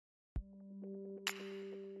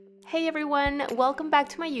Hey everyone, welcome back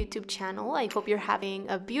to my YouTube channel. I hope you're having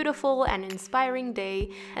a beautiful and inspiring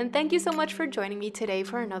day, and thank you so much for joining me today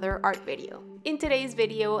for another art video. In today's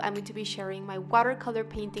video, I'm going to be sharing my watercolor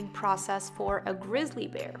painting process for a grizzly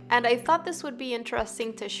bear. And I thought this would be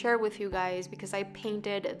interesting to share with you guys because I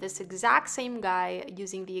painted this exact same guy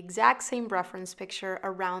using the exact same reference picture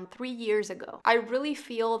around 3 years ago. I really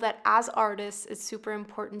feel that as artists, it's super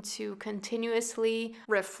important to continuously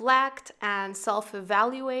reflect and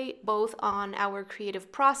self-evaluate both on our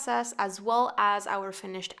creative process as well as our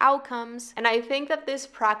finished outcomes. And I think that this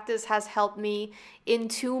practice has helped me in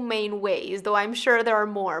two main ways, though I'm sure there are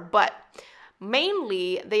more, but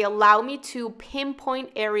mainly they allow me to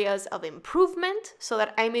pinpoint areas of improvement so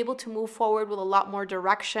that I'm able to move forward with a lot more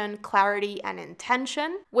direction, clarity, and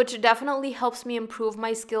intention, which definitely helps me improve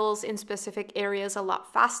my skills in specific areas a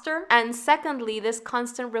lot faster. And secondly, this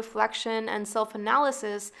constant reflection and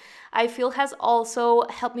self-analysis I feel has also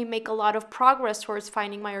helped me make a lot of progress towards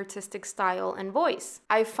finding my artistic style and voice.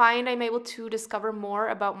 I find I'm able to discover more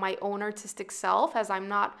about my own artistic self as I'm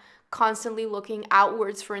not constantly looking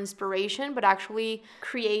outwards for inspiration, but actually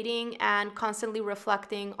creating and constantly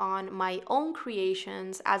reflecting on my own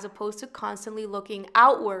creations as opposed to constantly looking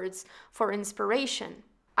outwards for inspiration.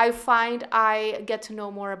 I find I get to know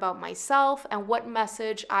more about myself and what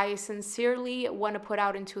message I sincerely want to put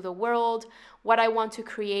out into the world, what I want to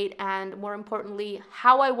create, and more importantly,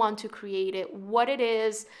 how I want to create it, what it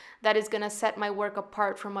is that is going to set my work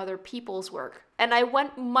apart from other people's work. And I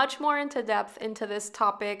went much more into depth into this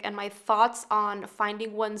topic and my thoughts on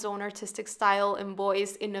finding one's own artistic style and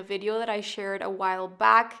voice in a video that I shared a while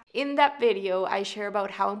back. In that video, I share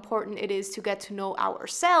about how important it is to get to know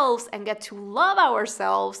ourselves and get to love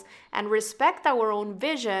ourselves and respect our own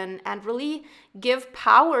vision and really give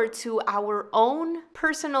power to our own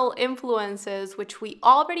personal influences, which we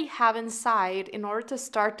already have inside in order to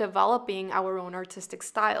start developing our own artistic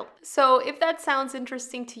style. So if that sounds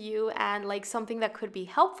interesting to you and like something that could be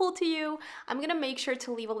helpful to you, I'm gonna make sure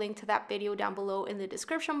to leave a link to that video down below in the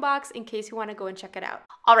description box in case you wanna go and check it out.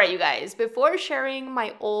 All right, you guys, before sharing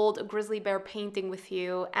my old grizzly bear painting with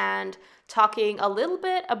you and talking a little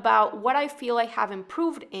bit about what I feel I have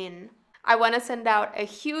improved in, I want to send out a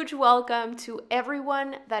huge welcome to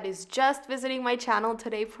everyone that is just visiting my channel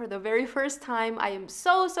today for the very first time. I am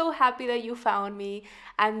so happy that you found me,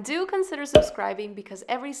 and do consider subscribing because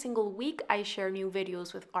every single week I share new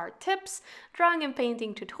videos with art tips, drawing and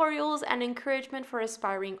painting tutorials, and encouragement for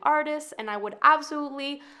aspiring artists, and I would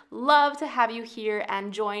absolutely love to have you here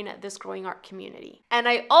and join this growing art community. And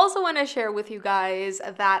I also want to share with you guys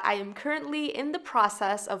that I am currently in the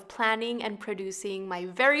process of planning and producing my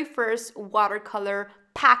very first watercolor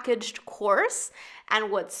packaged course.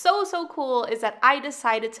 And what's so cool is that I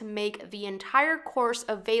decided to make the entire course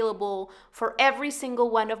available for every single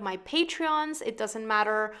one of my Patreons. It doesn't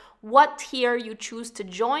matter what tier you choose to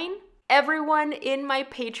join. Everyone in my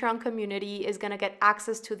Patreon community is going to get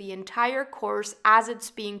access to the entire course as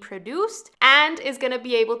it's being produced and is going to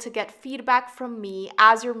be able to get feedback from me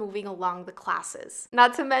as you're moving along the classes.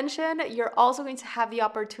 Not to mention, you're also going to have the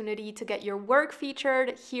opportunity to get your work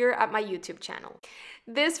featured here at my YouTube channel.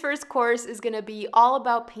 This first course is going to be all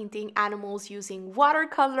about painting animals using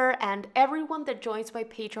watercolor, and everyone that joins my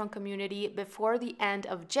Patreon community before the end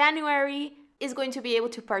of January is going to be able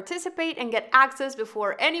to participate and get access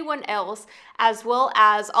before anyone else, as well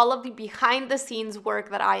as all of the behind the scenes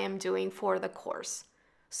work that I am doing for the course.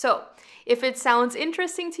 So if it sounds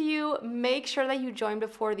interesting to you, make sure that you join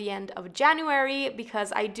before the end of January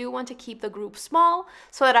because I do want to keep the group small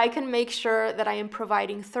so that I can make sure that I am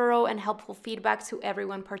providing thorough and helpful feedback to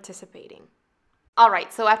everyone participating. All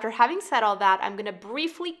right, so after having said all that, I'm gonna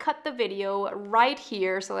briefly cut the video right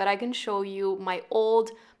here so that I can show you my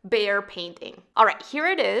old bear painting. All right, here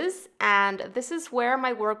it is, and this is where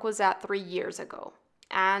my work was at 3 years ago.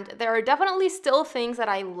 And there are definitely still things that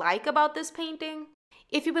I like about this painting.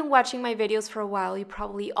 If you've been watching my videos for a while, you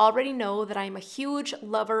probably already know that I'm a huge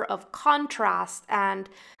lover of contrast, and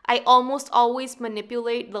I almost always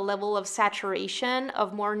manipulate the level of saturation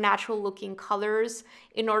of more natural looking colors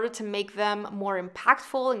in order to make them more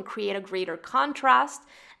impactful and create a greater contrast.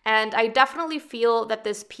 And I definitely feel that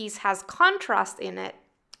this piece has contrast in it.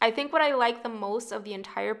 I think what I like the most of the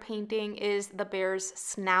entire painting is the bear's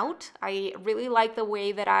snout. I really like the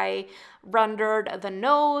way that I rendered the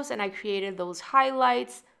nose and I created those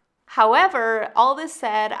highlights. However, all this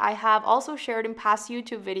said, I have also shared in past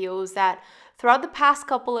YouTube videos that throughout the past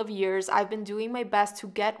couple of years, I've been doing my best to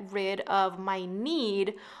get rid of my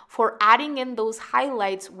need for adding in those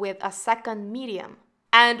highlights with a second medium.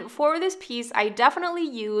 And for this piece, I definitely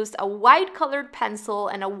used a white colored pencil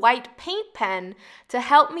and a white paint pen to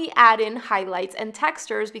help me add in highlights and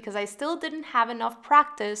textures because I still didn't have enough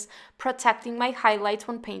practice protecting my highlights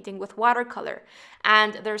when painting with watercolor.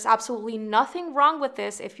 And there's absolutely nothing wrong with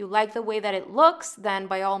this. If you like the way that it looks, then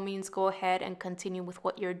by all means go ahead and continue with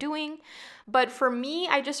what you're doing. But for me,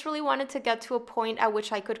 I just really wanted to get to a point at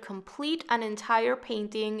which I could complete an entire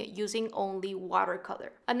painting using only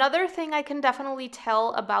watercolor. Another thing I can definitely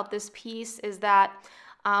tell about this piece is that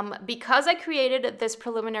because I created this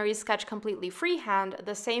preliminary sketch completely freehand,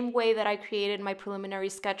 the same way that I created my preliminary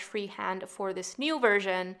sketch freehand for this new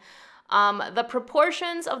version, the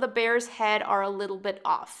proportions of the bear's head are a little bit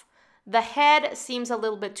off. The head seems a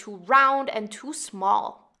little bit too round and too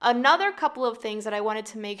small. Another couple of things that I wanted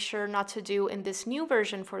to make sure not to do in this new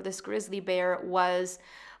version for this grizzly bear was,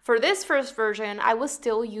 for this first version, I was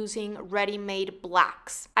still using ready-made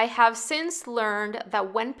blacks. I have since learned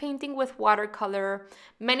that when painting with watercolor,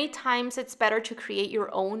 many times it's better to create your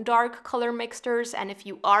own dark color mixtures, and if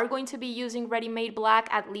you are going to be using ready-made black,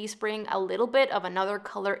 at least bring a little bit of another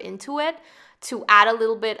color into it to add a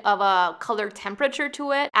little bit of a color temperature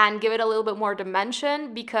to it and give it a little bit more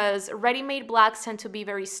dimension, because ready-made blacks tend to be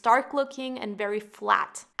very stark looking and very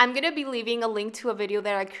flat. I'm gonna be leaving a link to a video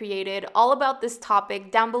that I created all about this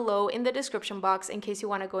topic down below in the description box in case you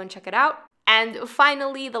want to go and check it out. And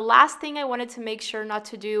finally, the last thing I wanted to make sure not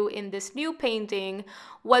to do in this new painting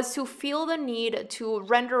was to feel the need to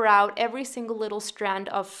render out every single little strand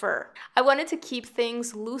of fur. I wanted to keep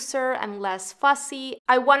things looser and less fussy.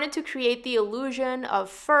 I wanted to create the illusion of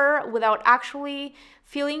fur without actually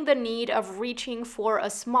feeling the need of reaching for a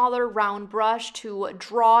smaller round brush to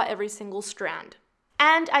draw every single strand.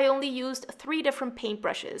 And I only used 3 different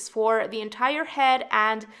paintbrushes for the entire head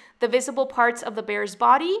and the visible parts of the bear's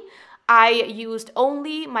body. I used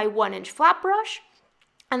only my 1-inch flat brush,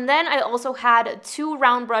 and then I also had 2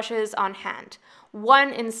 round brushes on hand,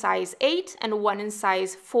 one in size 8 and one in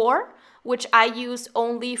size 4, which I used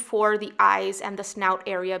only for the eyes and the snout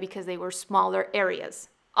area because they were smaller areas.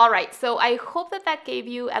 Alright, so I hope that that gave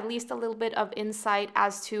you at least a little bit of insight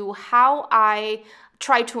as to how I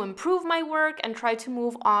try to improve my work and try to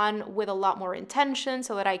move on with a lot more intention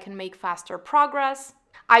so that I can make faster progress.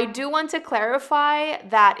 I do want to clarify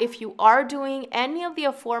that if you are doing any of the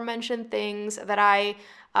aforementioned things that I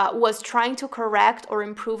was trying to correct or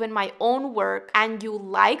improve in my own work and you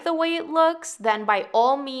like the way it looks, then by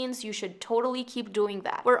all means you should totally keep doing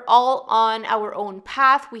that. We're all on our own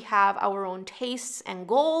path, we have our own tastes and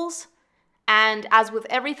goals. And as with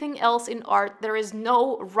everything else in art, there is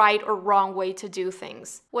no right or wrong way to do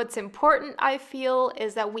things. What's important, I feel,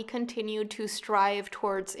 is that we continue to strive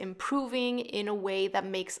towards improving in a way that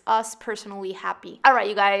makes us personally happy. All right,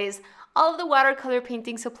 you guys, all of the watercolor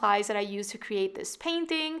painting supplies that I used to create this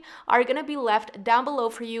painting are gonna be left down below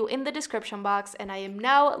for you in the description box, and I am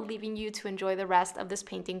now leaving you to enjoy the rest of this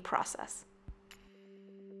painting process.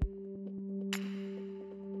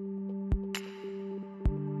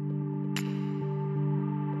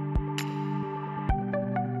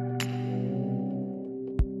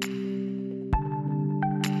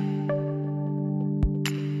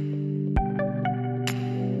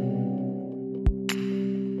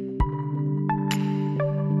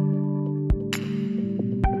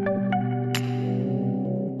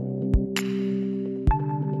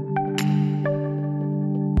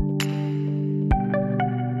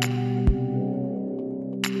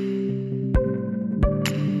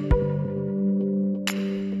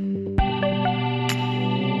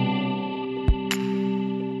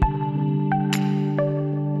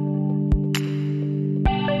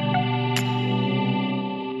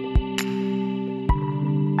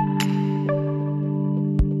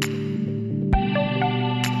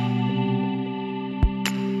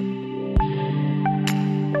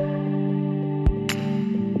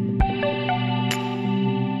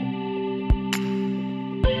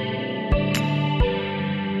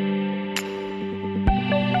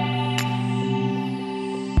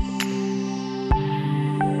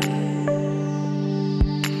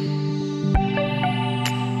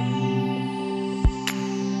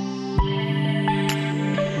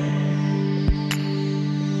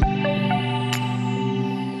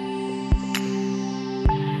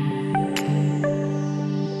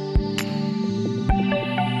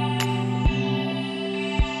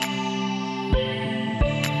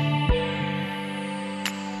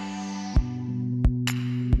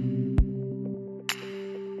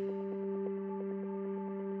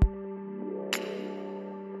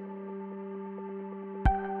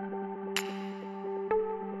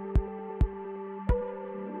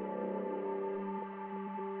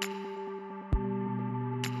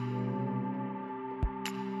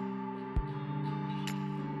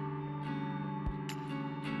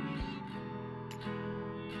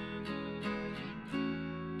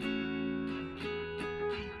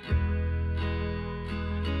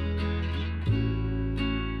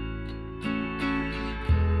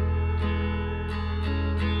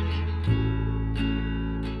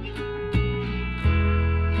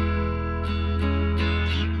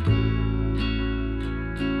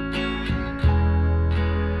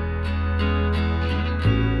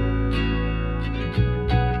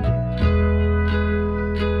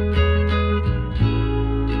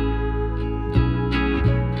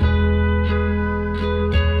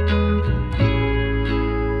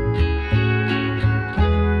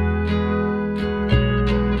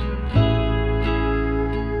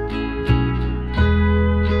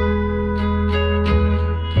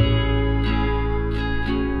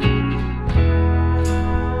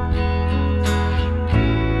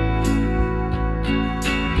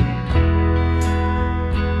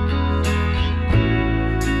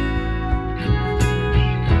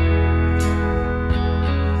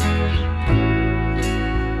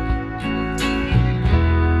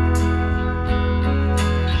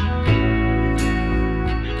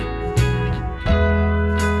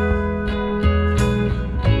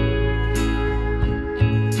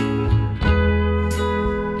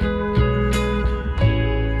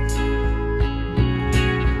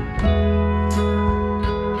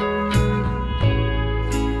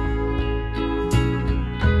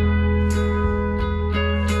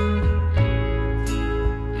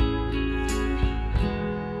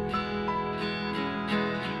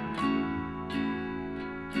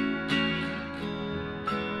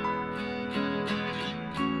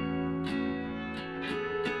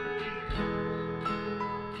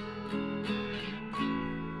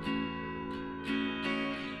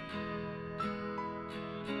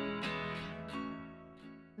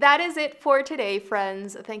 That is it for today,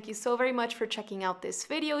 friends. Thank you so very much for checking out this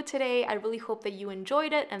video today. I really hope that you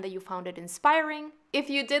enjoyed it and that you found it inspiring. If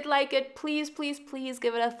you did like it, please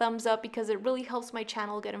give it a thumbs up because it really helps my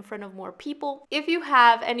channel get in front of more people. If you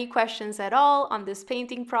have any questions at all on this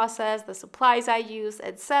painting process, the supplies I use,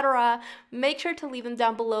 etc., make sure to leave them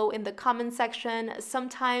down below in the comment section.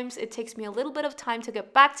 Sometimes it takes me a little bit of time to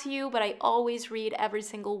get back to you, but I always read every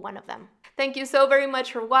single one of them. Thank you so very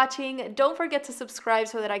much for watching. Don't forget to subscribe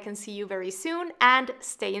so that I can see you very soon, and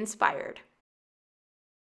stay inspired.